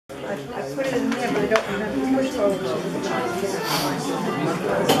put it in there, but I don't remember which over.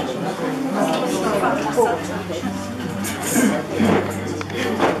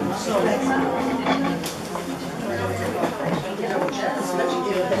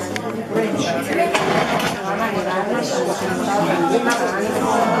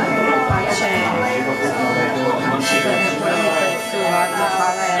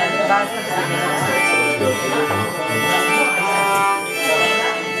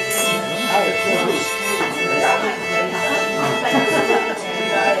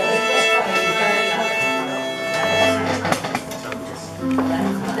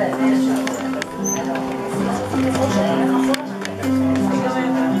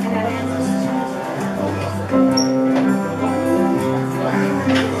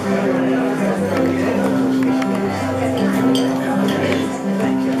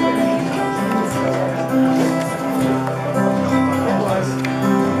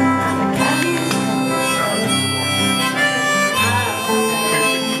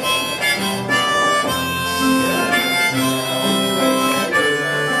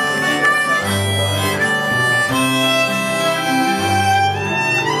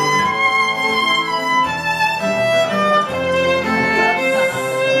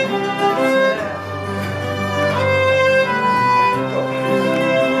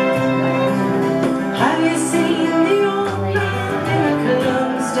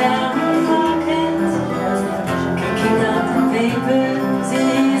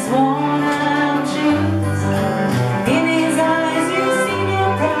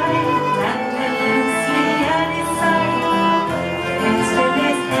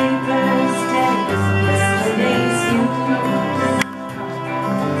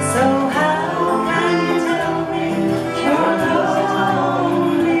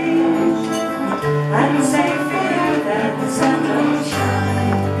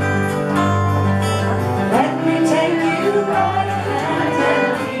 Let me take you right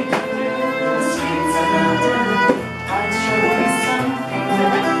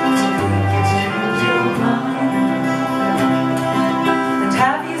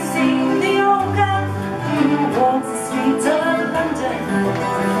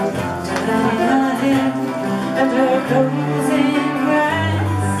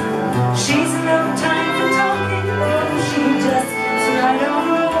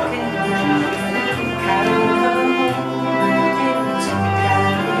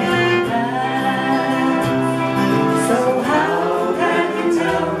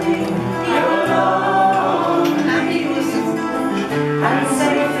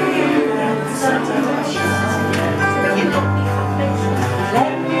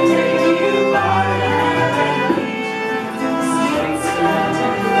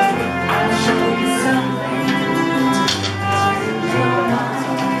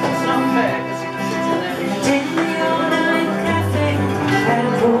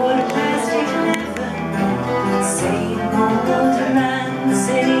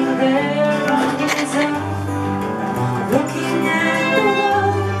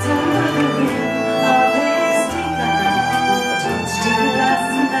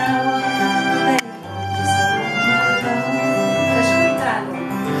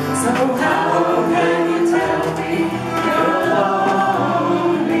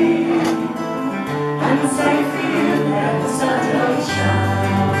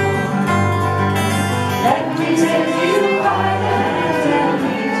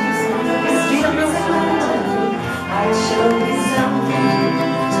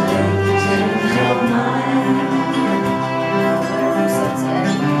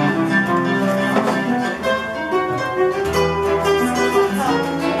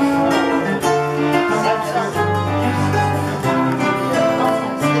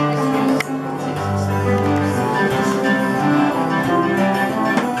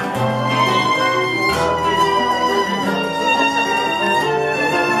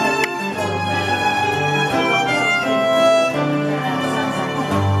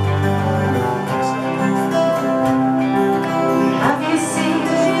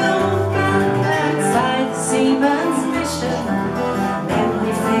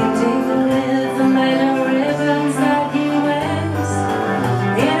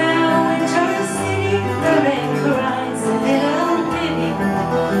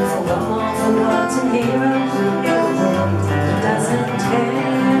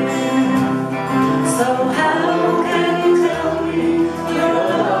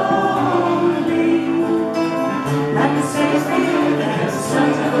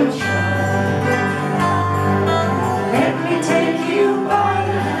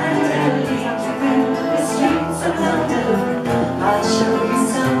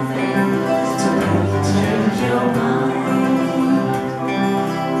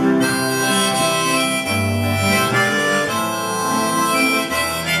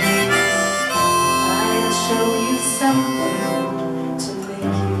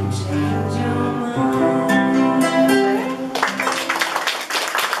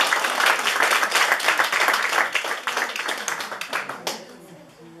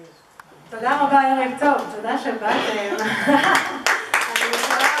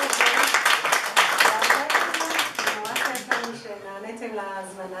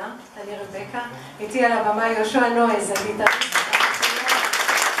אני רבקה, איתי על הבמה יהושע נויז, ניתן.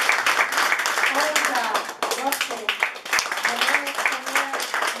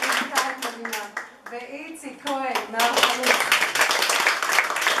 ואיציק כהן, מהארוח.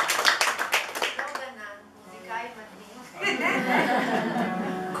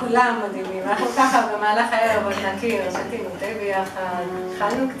 כולם מדהימים, אנחנו ככה במהלך הערב עוד נכיר, שתינו תה ביחד,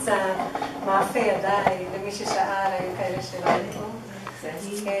 אכלנו קצת, מאפה ידיי, למי ששאל, היו כאלה שלא היו.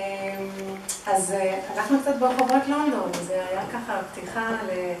 אז אנחנו קצת ברחובות לונדון, זה היה ככה פתיחה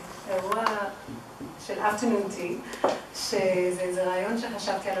לאירוע של afternoon tea, שזה רעיון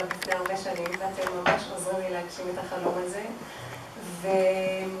שחשבתי עליו לפני הרבה שנים, ואתם ממש עוזרים לי להגשים את החלום הזה.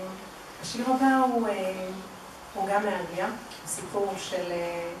 והשיר הבא הוא גם מאנגליה, סיפור של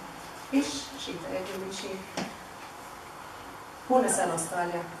איש שהתאהב במישהי. הוא נסע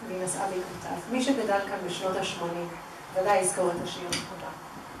לאוסטרליה, והיא נסעה בעקבותיו. מי שגדל כאן בשנות ה-80, ודאי יזכור את השיר. תודה.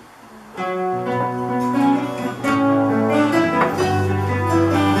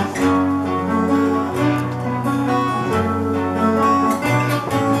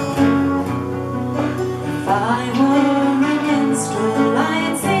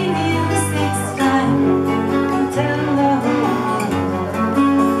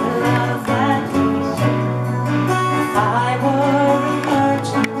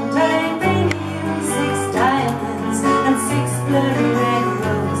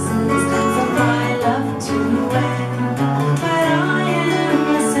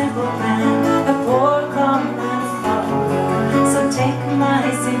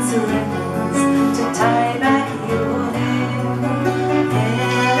 To tie